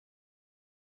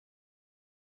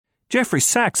Jeffrey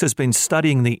Sachs has been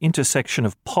studying the intersection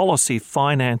of policy,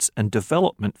 finance, and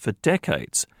development for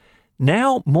decades.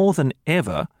 Now more than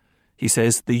ever, he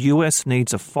says the US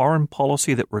needs a foreign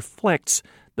policy that reflects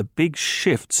the big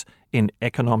shifts in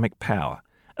economic power,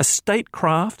 a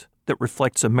statecraft that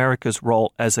reflects America's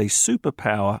role as a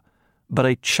superpower, but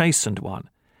a chastened one,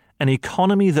 an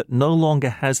economy that no longer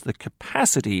has the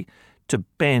capacity to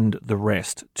bend the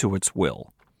rest to its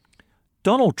will.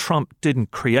 Donald Trump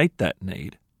didn't create that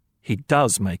need. He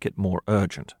does make it more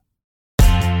urgent.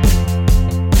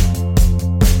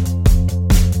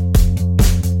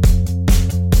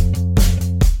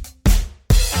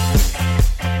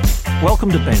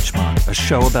 Welcome to Benchmark, a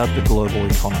show about the global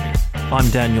economy. I'm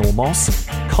Daniel Moss,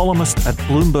 columnist at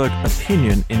Bloomberg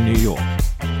Opinion in New York.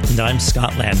 And I'm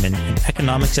Scott Lanman, an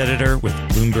economics editor with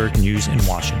Bloomberg News in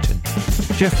Washington.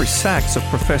 Jeffrey Sachs, a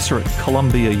professor at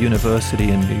Columbia University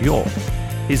in New York,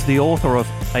 is the author of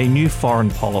A New Foreign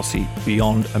Policy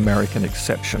Beyond American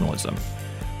Exceptionalism,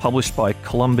 published by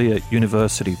Columbia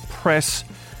University Press,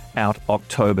 out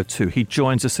October 2. He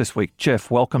joins us this week.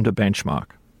 Jeff, welcome to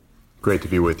Benchmark. Great to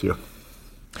be with you.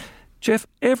 Jeff,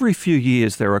 every few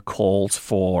years there are calls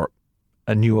for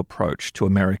a new approach to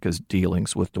America's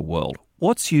dealings with the world.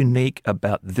 What's unique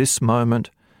about this moment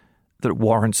that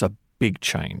warrants a big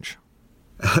change?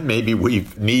 Maybe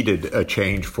we've needed a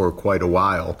change for quite a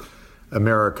while.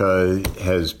 America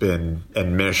has been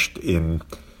enmeshed in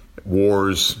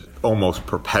wars almost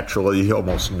perpetually,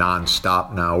 almost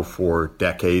nonstop now for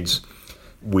decades.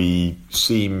 We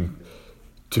seem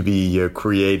to be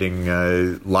creating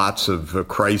lots of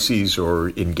crises or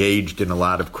engaged in a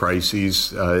lot of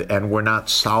crises, and we're not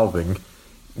solving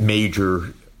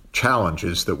major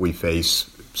challenges that we face,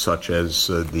 such as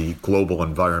the global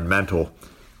environmental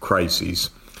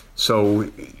crises.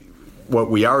 So what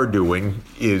we are doing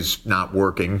is not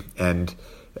working, and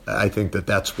I think that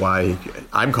that's why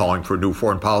I'm calling for a new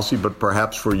foreign policy, but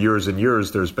perhaps for years and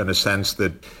years there's been a sense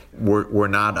that we're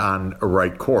not on a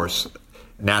right course.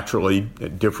 Naturally,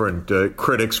 different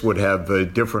critics would have a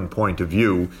different point of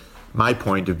view. My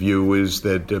point of view is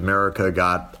that America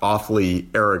got awfully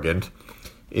arrogant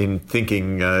in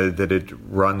thinking that it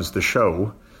runs the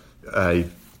show. I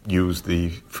use the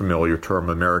familiar term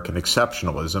American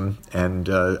exceptionalism, and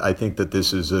I think that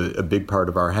this is a big part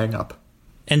of our hang-up.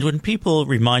 And when people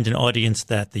remind an audience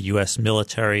that the U.S.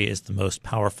 military is the most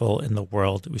powerful in the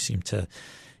world, we seem to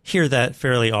hear that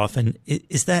fairly often.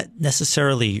 Is that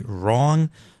necessarily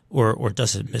wrong, or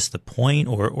does it miss the point,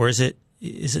 or is it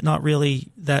not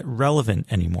really that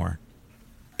relevant anymore?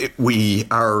 We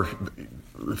are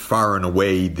far and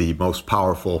away the most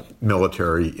powerful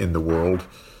military in the world.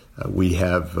 We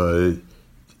have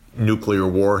nuclear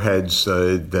warheads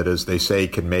that, as they say,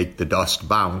 can make the dust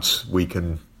bounce. We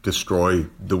can destroy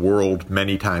the world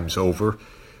many times over.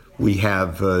 We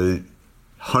have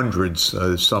hundreds,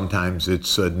 sometimes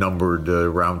it's numbered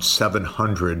around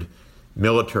 700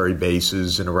 military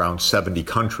bases in around 70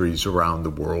 countries around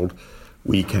the world.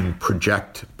 We can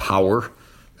project power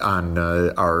on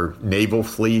our naval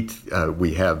fleet.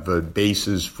 We have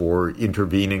bases for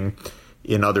intervening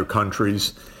in other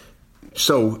countries.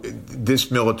 So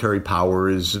this military power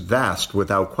is vast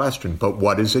without question, but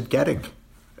what is it getting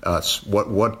us?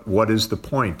 What is the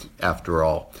point after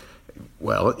all?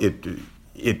 Well,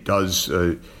 it does,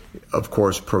 of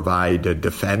course, provide a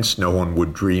defense. No one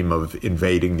would dream of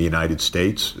invading the United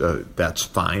States. That's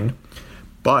fine.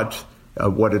 But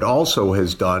what it also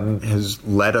has done has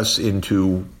led us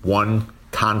into one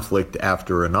conflict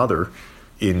after another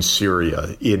in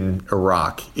Syria, in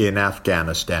Iraq, in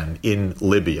Afghanistan, in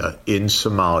Libya, in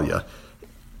Somalia,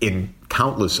 in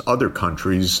countless other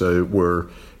countries we're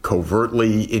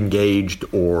covertly engaged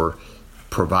or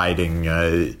providing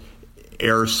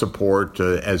air support,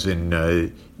 as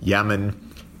in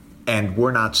Yemen, and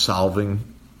we're not solving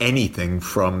anything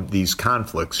from these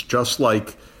conflicts. Just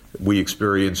like we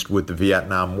experienced with the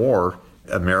Vietnam War,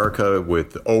 America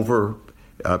with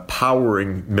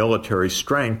overpowering military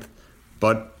strength,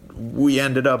 but we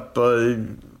ended up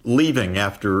leaving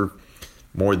after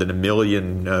more than 1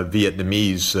 million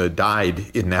Vietnamese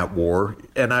died in that war,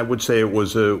 and I would say it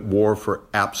was a war for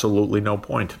absolutely no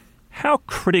point. How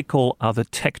critical are the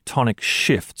tectonic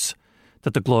shifts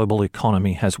that the global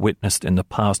economy has witnessed in the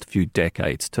past few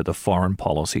decades to the foreign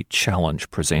policy challenge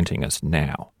presenting us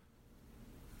now?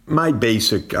 My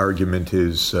basic argument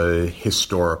is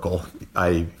historical.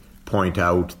 I point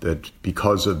out that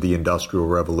because of the Industrial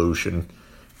Revolution,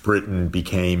 Britain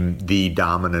became the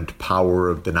dominant power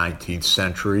of the 19th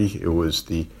century. It was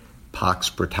the Pax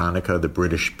Britannica, the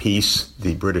British peace,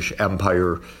 the British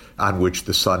Empire on which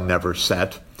the sun never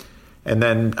set. And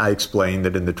then I explained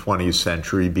that in the 20th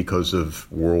century, because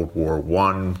of World War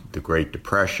I, the Great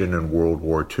Depression, and World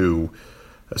War II,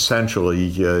 essentially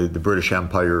the British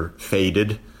Empire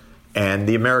faded and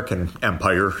the American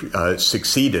Empire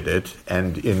succeeded it.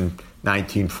 And in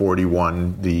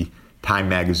 1941, the Time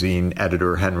magazine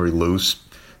editor Henry Luce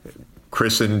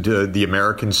christened the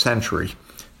American century.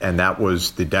 And that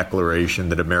was the declaration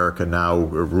that America now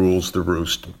rules the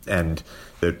roost and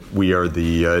that we are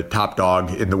the top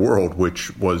dog in the world,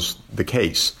 which was the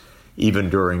case. Even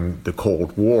during the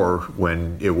Cold War,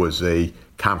 when it was a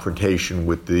confrontation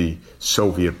with the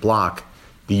Soviet bloc,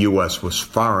 the U.S. was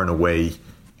far and away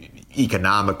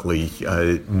economically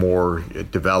more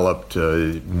developed,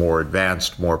 more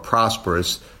advanced, more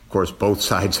prosperous. Of course, both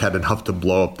sides had enough to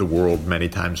blow up the world many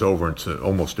times over. It's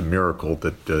almost a miracle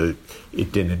that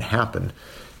it didn't happen.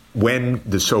 When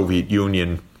the Soviet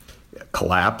Union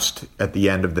collapsed at the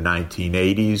end of the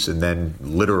 1980s and then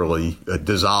literally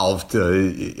dissolved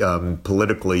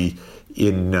politically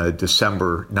in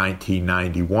December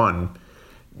 1991,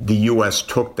 the U.S.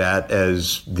 took that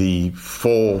as the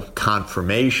full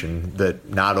confirmation that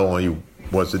not only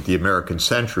was it the American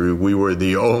century, we were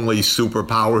the only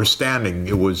superpower standing.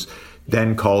 It was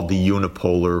then called the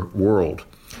unipolar world.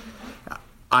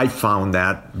 I found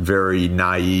that very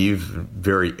naive,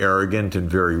 very arrogant, and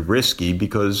very risky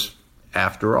because,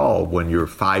 after all, when you're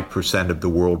 5% of the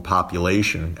world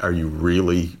population, are you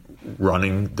really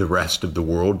running the rest of the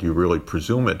world? Do you really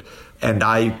presume it? And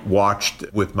I watched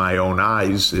with my own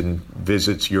eyes in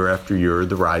visits year after year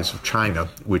the rise of China,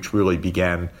 which really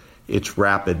began its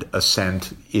rapid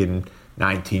ascent in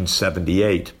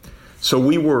 1978. So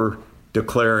we were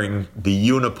declaring the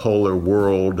unipolar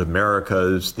world.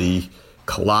 America is the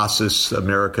Colossus,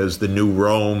 America is the new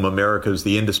Rome, America is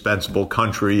the indispensable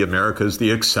country, America is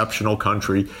the exceptional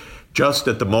country, just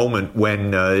at the moment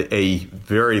when a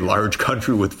very large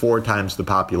country with 4 times the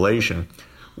population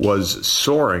was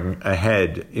soaring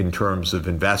ahead in terms of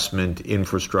investment,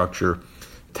 infrastructure,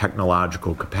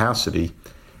 technological capacity.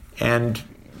 And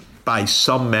by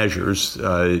some measures,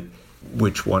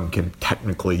 which one can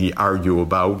technically argue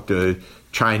about,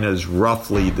 China is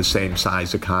roughly the same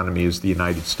size economy as the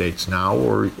United States now,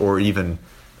 or even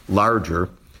larger.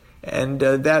 And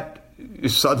that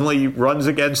suddenly runs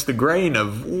against the grain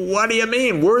of, what do you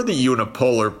mean? We're the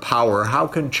unipolar power. How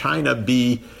can China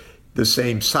be the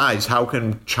same size? How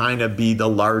can China be the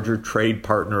larger trade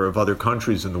partner of other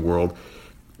countries in the world?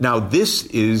 Now, this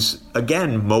is,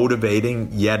 again, motivating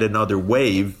yet another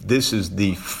wave. This is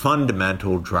the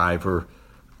fundamental driver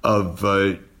of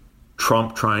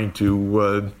Trump trying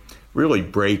to really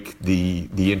break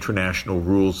the international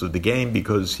rules of the game,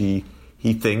 because he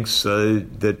thinks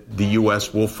that the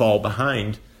U.S. will fall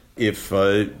behind if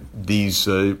these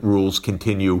rules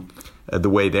continue the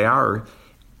way they are.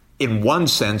 In one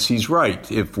sense, he's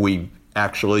right. If we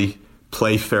actually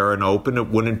play fair and open, it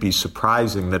wouldn't be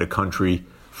surprising that a country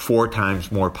 4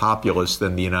 times more populous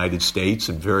than the United States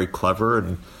and very clever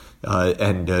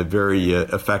and very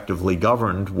effectively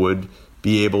governed would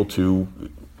be able to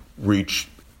reach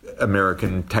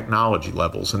American technology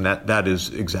levels. And that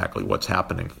is exactly what's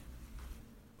happening.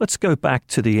 Let's go back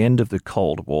to the end of the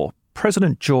Cold War.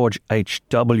 President George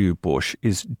H.W. Bush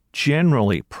is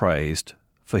generally praised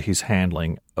for his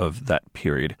handling of that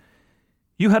period.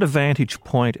 You had a vantage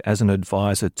point as an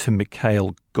advisor to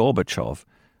Mikhail Gorbachev,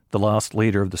 the last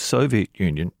leader of the Soviet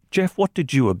Union. Jeff, what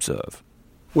did you observe?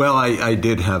 Well, I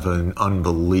did have an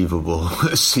unbelievable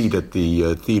seat at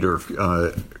the theater,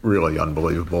 really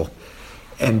unbelievable.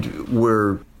 And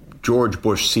where George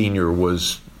Bush Sr.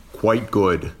 was quite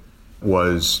good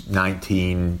was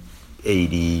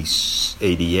 1980,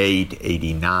 88,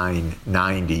 89,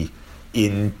 90,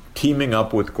 in teaming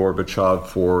up with Gorbachev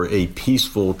for a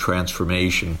peaceful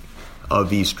transformation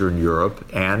of Eastern Europe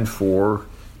and for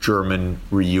German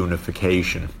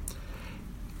reunification.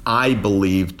 I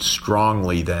believed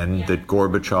strongly then that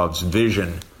Gorbachev's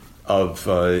vision of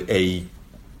a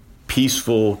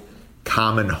peaceful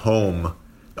common home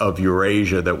of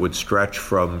Eurasia that would stretch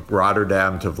from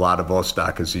Rotterdam to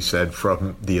Vladivostok, as he said,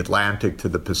 from the Atlantic to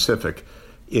the Pacific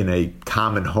in a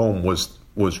common home was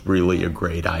really a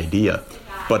great idea.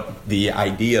 But the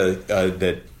idea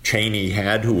that Cheney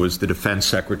had, who was the defense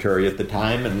secretary at the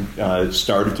time and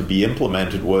started to be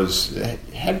implemented, was,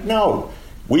 heck no,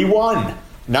 we won.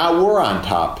 Now we're on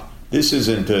top. This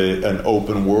isn't an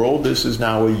open world. This is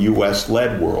now a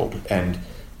U.S.-led world. And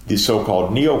the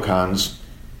so-called neocons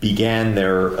began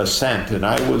their ascent. And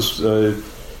I was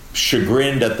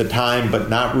chagrined at the time, but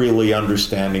not really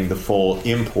understanding the full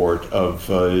import of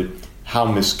how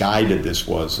misguided this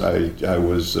was. I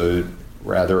was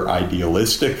rather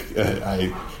idealistic.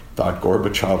 I thought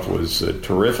Gorbachev was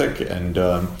terrific, and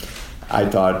I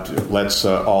thought, let's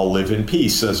all live in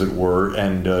peace, as it were.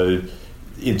 And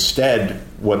instead,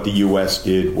 what the U.S.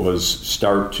 did was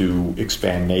start to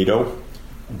expand NATO.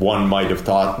 One might have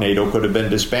thought NATO could have been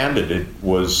disbanded. It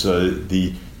was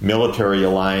the military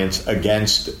alliance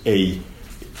against a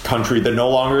country that no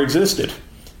longer existed.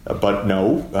 But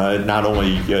no, not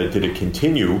only did it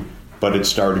continue, but it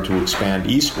started to expand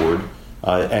eastward,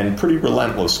 and pretty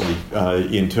relentlessly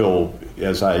until,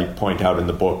 as I point out in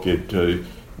the book, it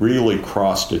really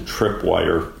crossed a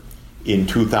tripwire in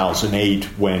 2008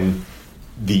 when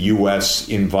the U.S.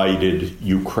 invited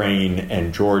Ukraine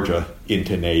and Georgia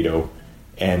into NATO,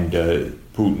 and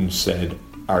Putin said,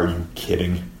 "Are you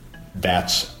kidding?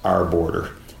 That's our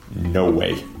border. No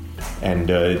way." And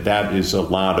that is a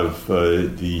lot of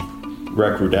the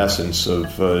recrudescence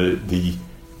of the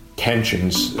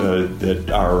tensions that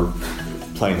are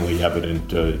plainly evident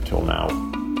till now.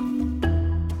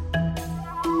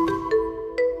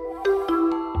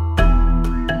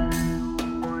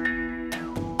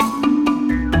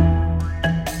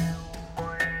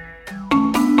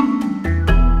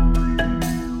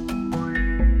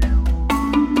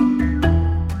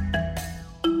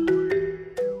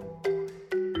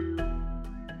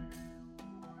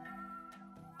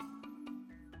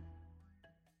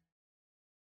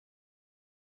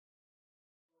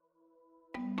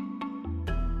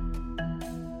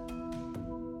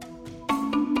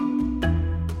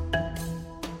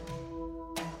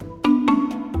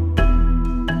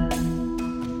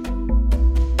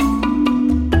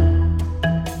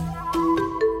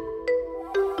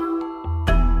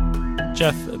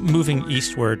 Jeff, moving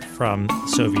eastward from the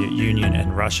Soviet Union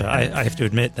and Russia, I have to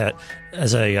admit that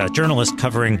as a journalist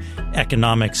covering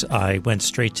economics, I went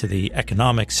straight to the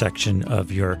economics section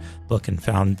of your book and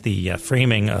found the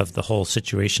framing of the whole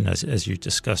situation, as you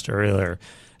discussed earlier,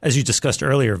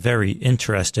 very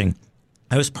interesting.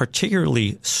 I was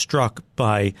particularly struck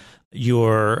by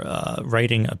your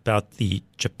writing about the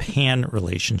Japan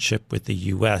relationship with the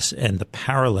U.S. and the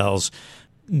parallels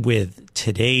with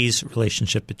today's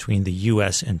relationship between the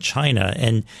U.S. and China.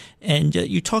 And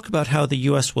you talk about how the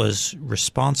U.S. was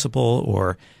responsible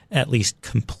or at least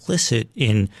complicit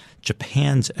in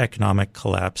Japan's economic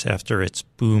collapse after its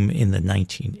boom in the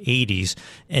 1980s.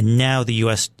 And now the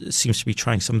U.S. seems to be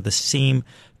trying some of the same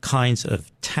kinds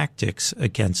of tactics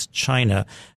against China.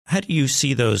 How do you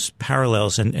see those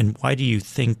parallels, and why do you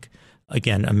think,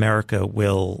 again, America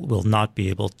will not be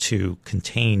able to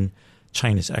contain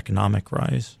China's economic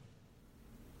rise?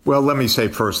 Well, let me say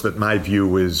first that my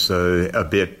view is a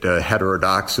bit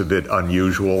heterodox, a bit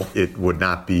unusual. It would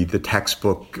not be the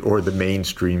textbook or the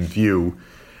mainstream view.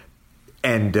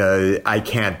 And I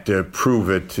can't prove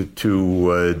it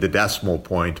to the decimal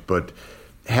point, but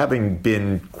having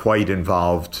been quite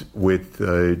involved with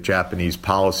Japanese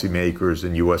policymakers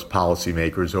and U.S.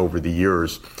 policymakers over the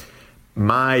years,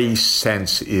 my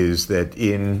sense is that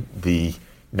in the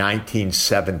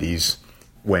 1970s,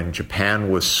 when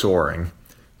Japan was soaring,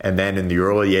 and then in the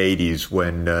early 80s,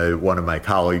 when one of my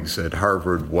colleagues at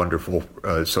Harvard, wonderful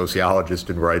sociologist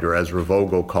and writer Ezra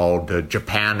Vogel, called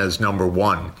Japan as number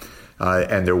one.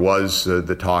 And there was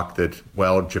the talk that,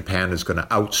 well, Japan is going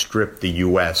to outstrip the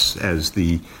U.S. as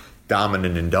the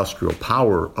dominant industrial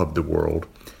power of the world,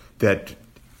 that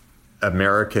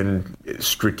American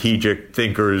strategic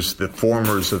thinkers, the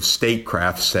formers of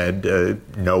statecraft, said,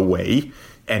 no way.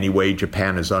 Anyway,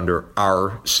 Japan is under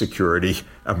our security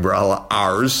umbrella,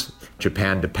 ours.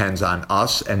 Japan depends on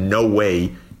us, and no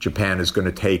way Japan is going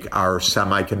to take our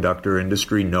semiconductor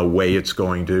industry. No way it's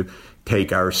going to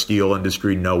take our steel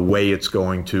industry. No way it's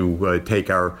going to take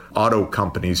our auto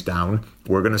companies down.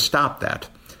 We're going to stop that.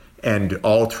 And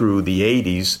all through the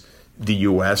 80s, the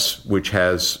U.S., which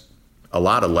has a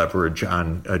lot of leverage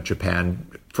on Japan,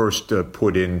 first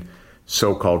put in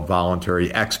so-called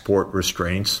voluntary export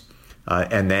restraints.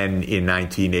 And then in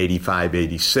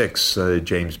 1985-86,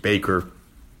 James Baker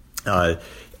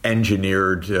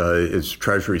engineered, as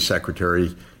Treasury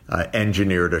Secretary,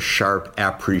 engineered a sharp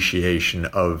appreciation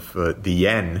of the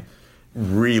yen,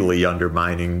 really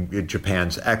undermining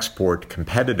Japan's export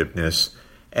competitiveness.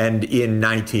 And in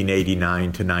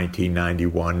 1989 to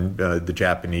 1991, the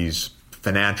Japanese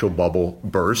financial bubble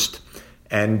burst.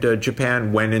 And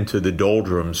Japan went into the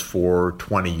doldrums for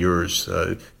 20 years.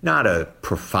 Not a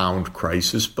profound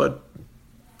crisis, but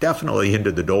definitely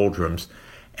into the doldrums.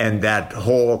 And that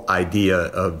whole idea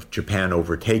of Japan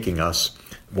overtaking us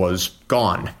was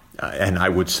gone. And I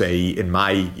would say, in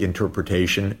my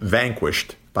interpretation,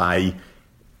 vanquished by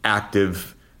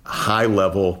active,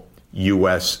 high-level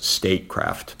U.S.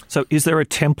 statecraft. So is there a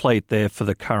template there for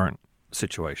the current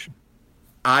situation?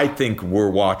 I think we're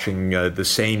watching the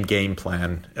same game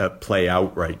plan play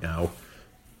out right now.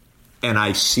 And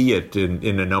I see it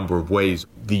in a number of ways.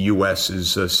 The U.S.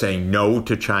 is saying no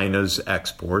to China's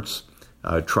exports,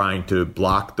 trying to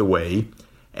block the way.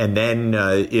 And then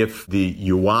if the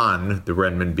yuan, the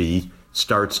renminbi,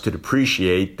 starts to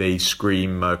depreciate, they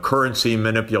scream currency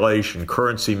manipulation.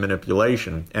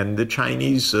 And the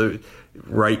Chinese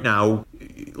right now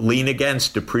lean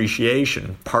against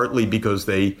depreciation, partly because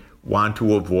they want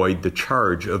to avoid the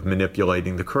charge of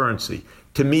manipulating the currency.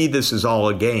 To me, this is all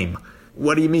a game.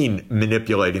 What do you mean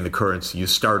manipulating the currency? You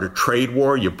start a trade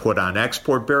war, you put on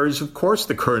export barriers, of course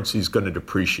the currency is going to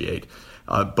depreciate.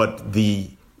 But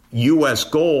the U.S.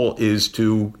 goal is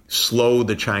to slow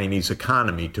the Chinese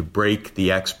economy, to break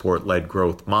the export-led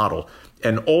growth model,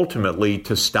 and ultimately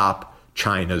to stop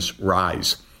China's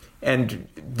rise. And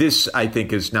this, I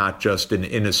think, is not just an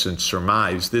innocent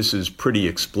surmise. This is pretty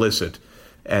explicit.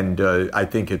 And I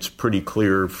think it's pretty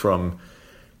clear from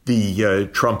the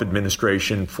Trump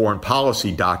administration foreign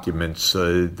policy documents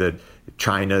that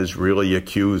China is really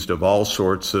accused of all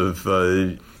sorts of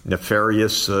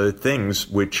nefarious things,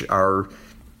 which are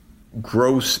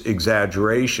gross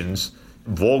exaggerations,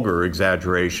 vulgar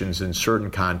exaggerations in certain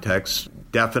contexts,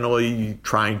 definitely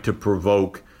trying to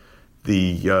provoke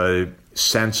the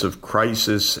sense of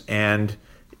crisis and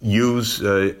use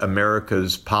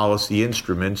America's policy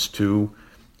instruments to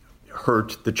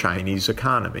hurt the Chinese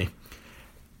economy.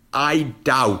 I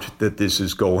doubt that this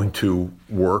is going to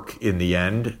work in the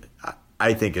end.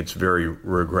 I think it's very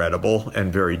regrettable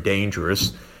and very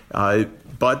dangerous.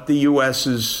 But the U.S.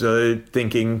 is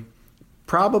thinking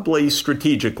probably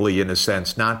strategically, in a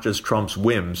sense, not just Trump's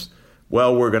whims.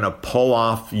 Well, we're going to pull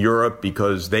off Europe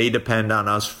because they depend on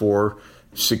us for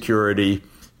security.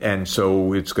 And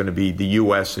so it's going to be the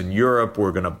U.S. and Europe.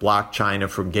 We're going to block China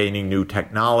from gaining new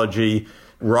technology.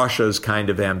 Russia's kind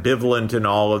of ambivalent in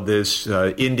all of this.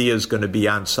 India's going to be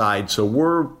on side. So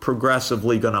we're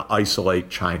progressively going to isolate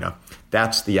China.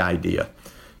 That's the idea.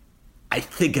 I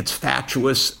think it's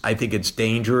fatuous. I think it's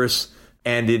dangerous.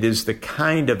 And it is the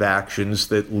kind of actions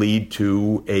that lead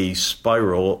to a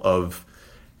spiral of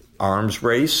arms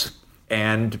race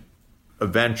and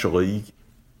eventually,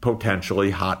 potentially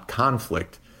hot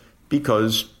conflict,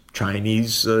 because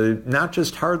Chinese, not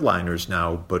just hardliners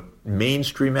now, but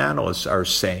mainstream analysts are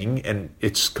saying, and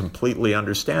it's completely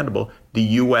understandable, the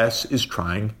U.S. is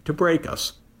trying to break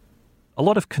us. A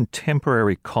lot of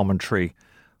contemporary commentary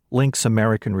links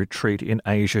American retreat in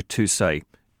Asia to, say,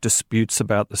 disputes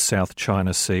about the South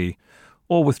China Sea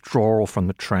or withdrawal from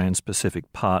the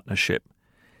Trans-Pacific Partnership.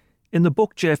 In the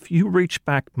book, Jeff, you reach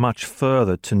back much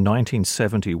further to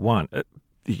 1971,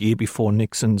 the year before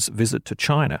Nixon's visit to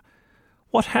China.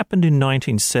 What happened in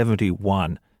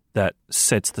 1971 that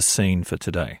sets the scene for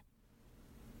today?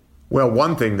 Well,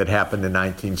 one thing that happened in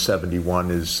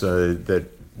 1971 is that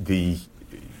the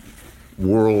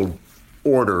world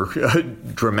order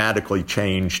dramatically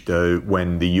changed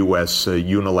when the U.S.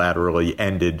 Unilaterally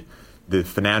ended the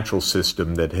financial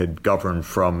system that had governed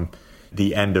from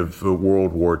the end of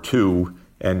World War II,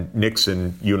 and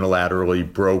Nixon unilaterally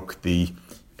broke the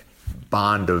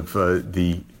bond of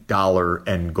the dollar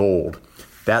and gold.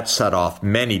 That set off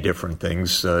many different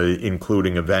things,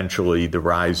 including eventually the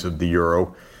rise of the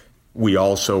euro. We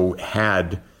also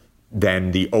had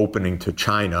then the opening to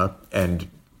China, and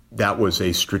that was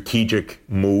a strategic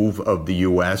move of the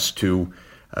U.S. to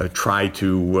try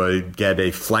to get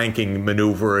a flanking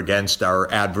maneuver against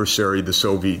our adversary, the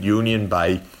Soviet Union,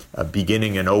 by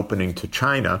beginning an opening to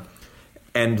China.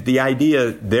 And the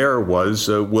idea there was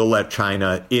we'll let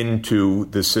China into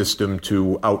the system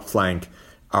to outflank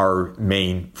our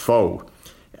main foe.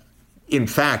 In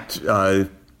fact,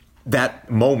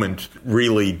 that moment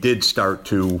really did start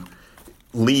to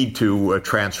lead to a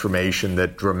transformation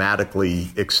that dramatically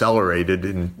accelerated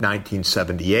in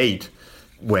 1978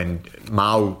 when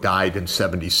Mao died in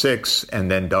 76 and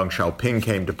then Deng Xiaoping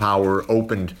came to power,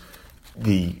 opened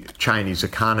the Chinese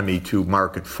economy to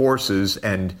market forces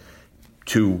and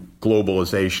to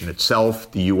globalization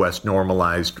itself. The U.S.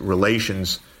 normalized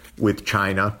relations with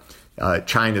China.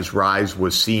 China's rise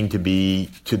was seen to be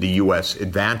to the U.S.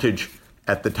 advantage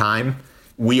at the time.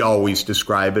 We always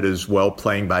describe it as, well,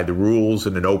 playing by the rules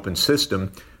in an open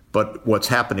system. But what's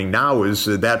happening now is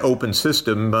that open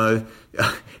system,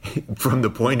 from the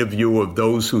point of view of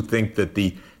those who think that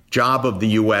the job of the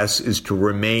U.S. is to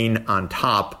remain on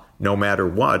top no matter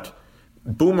what,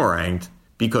 boomeranged,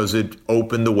 because it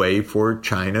opened the way for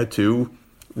China to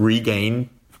regain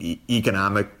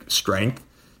economic strength.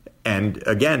 And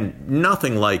again,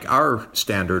 nothing like our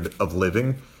standard of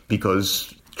living,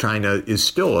 because China is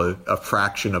still a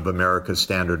fraction of America's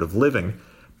standard of living.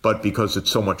 but because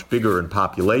it's so much bigger in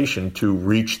population to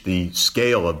reach the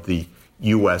scale of the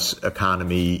U.S.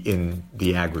 economy in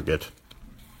the aggregate.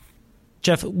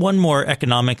 Jeff, one more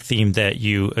economic theme that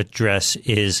you address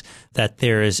is that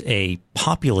there is a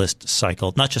populist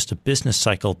cycle, not just a business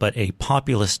cycle, but a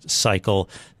populist cycle,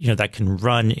 that can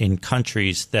run in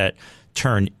countries that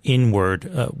turn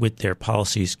inward with their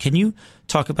policies. Can you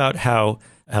talk about how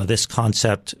this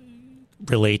concept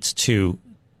relates to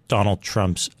Donald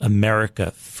Trump's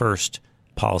America First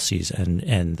policies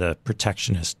and the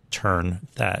protectionist turn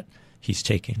that he's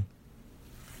taking?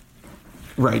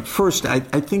 Right. First, I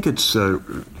think it's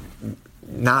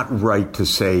not right to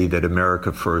say that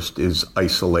America First is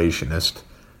isolationist.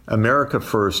 America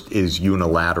First is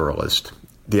unilateralist.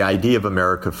 The idea of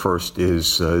America First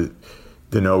is the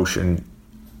notion,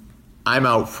 I'm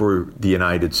out for the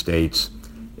United States.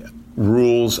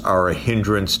 Rules are a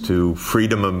hindrance to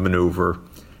freedom of maneuver.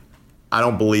 I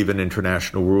don't believe in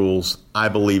international rules. I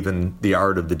believe in the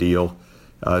art of the deal.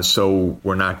 So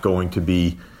we're not going to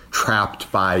be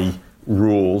trapped by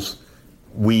rules.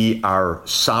 We are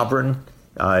sovereign,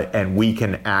 and we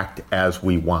can act as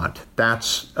we want.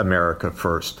 That's America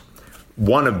First.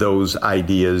 One of those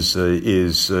ideas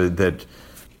is that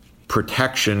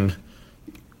protection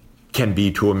can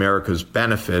be to America's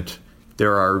benefit.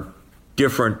 There are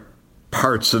different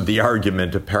parts of the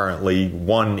argument, apparently.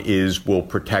 One is we'll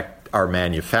protect our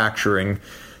manufacturing.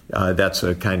 That's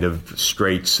a kind of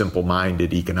straight,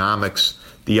 simple-minded economics.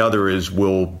 The other is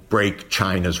we'll break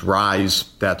China's rise.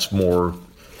 That's more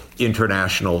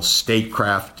international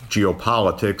statecraft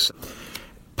geopolitics.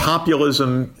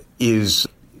 Populism is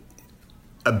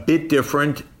a bit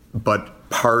different, but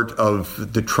part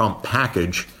of the Trump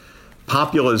package.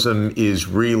 Populism is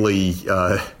really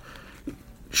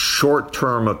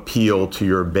short-term appeal to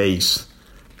your base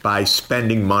by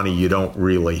spending money you don't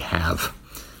really have.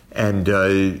 And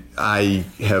I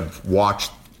have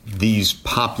watched these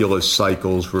populist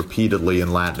cycles repeatedly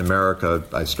in Latin America.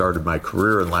 I started my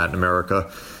career in Latin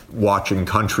America watching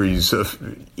countries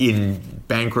in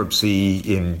bankruptcy,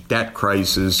 in debt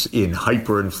crisis, in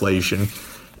hyperinflation.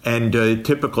 And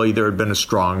typically there had been a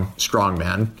strong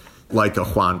man like a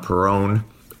Juan Perón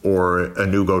or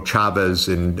an Hugo Chavez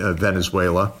in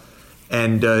Venezuela.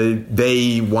 And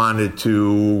they wanted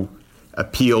to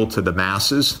appeal to the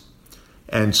masses.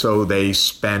 And so they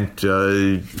spent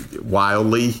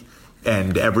wildly,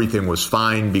 and everything was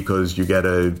fine because you get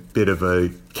a bit of a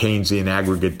Keynesian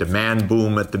aggregate demand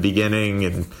boom at the beginning,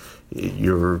 and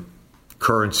your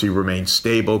currency remains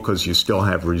stable because you still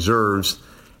have reserves.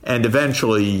 And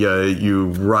eventually you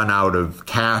run out of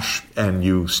cash and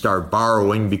you start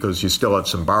borrowing because you still have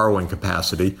some borrowing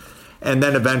capacity. And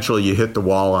then eventually you hit the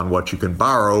wall on what you can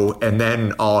borrow, and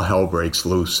then all hell breaks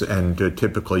loose. And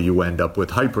typically you end up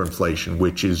with hyperinflation,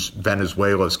 which is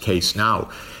Venezuela's case now.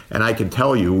 And I can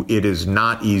tell you, it is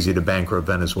not easy to bankrupt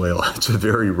Venezuela. It's a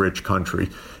very rich country.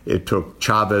 It took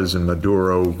Chavez and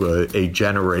Maduro a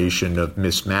generation of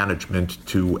mismanagement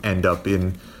to end up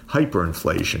in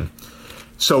hyperinflation.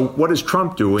 So what is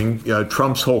Trump doing?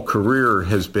 Trump's whole career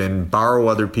has been borrow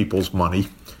other people's money,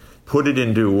 put it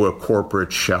into a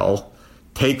corporate shell,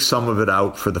 take some of it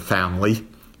out for the family,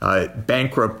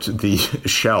 bankrupt the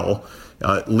shell,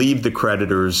 leave the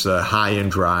creditors high and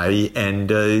dry,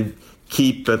 and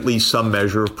keep at least some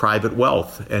measure of private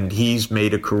wealth. And he's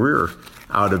made a career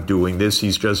out of doing this.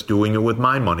 He's just doing it with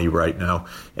my money right now,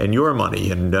 and your money,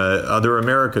 and other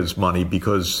America's money,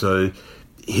 because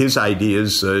his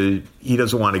ideas, he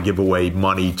doesn't want to give away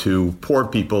money to poor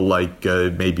people like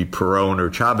maybe Perón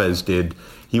or Chavez did.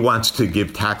 He wants to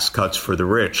give tax cuts for the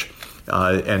rich.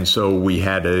 And so we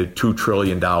had a $2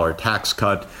 trillion tax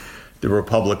cut. The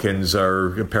Republicans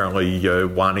are apparently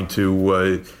wanting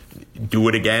to do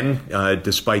it again,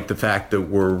 despite the fact that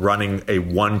we're running a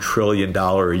 $1 trillion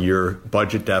a year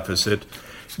budget deficit.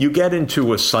 You get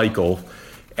into a cycle,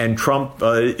 and Trump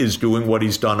is doing what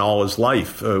he's done all his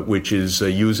life, which is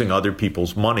using other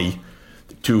people's money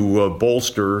to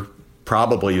bolster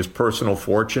probably his personal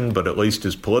fortune, but at least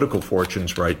his political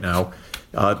fortunes right now.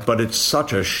 But it's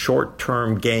such a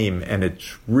short-term game, and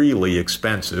it's really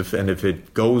expensive. And if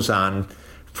it goes on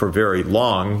for very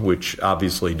long, which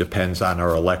obviously depends on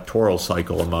our electoral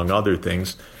cycle, among other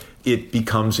things, it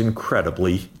becomes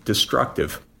incredibly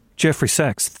destructive. Jeffrey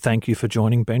Sachs, thank you for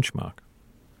joining Benchmark.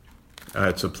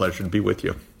 It's a pleasure to be with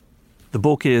you. The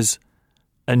book is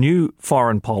A New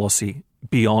Foreign Policy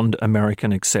Beyond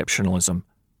American Exceptionalism,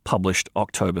 published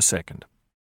October 2nd.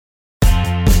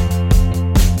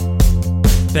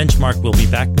 Benchmark will be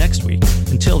back next week.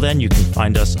 Until then, you can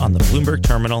find us on the Bloomberg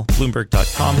Terminal,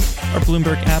 Bloomberg.com, our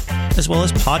Bloomberg app, as well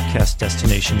as podcast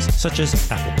destinations such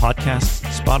as Apple Podcasts,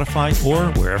 Spotify,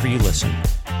 or wherever you listen.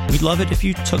 We'd love it if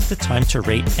you took the time to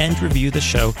rate and review the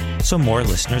show so more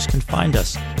listeners can find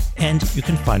us. And you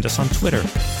can find us on Twitter.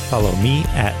 Follow me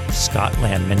at Scott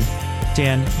Lanman.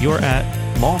 Dan, you're at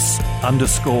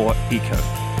Moss_eco.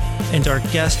 And our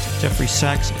guest, Jeffrey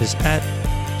Sachs, is at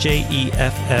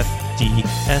JEFFDSACHS.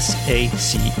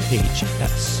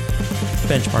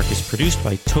 Benchmark is produced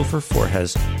by Topher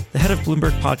Forhez. The head of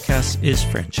Bloomberg Podcasts is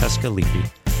Francesca Levy.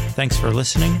 Thanks for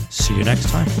listening. See you next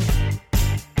time.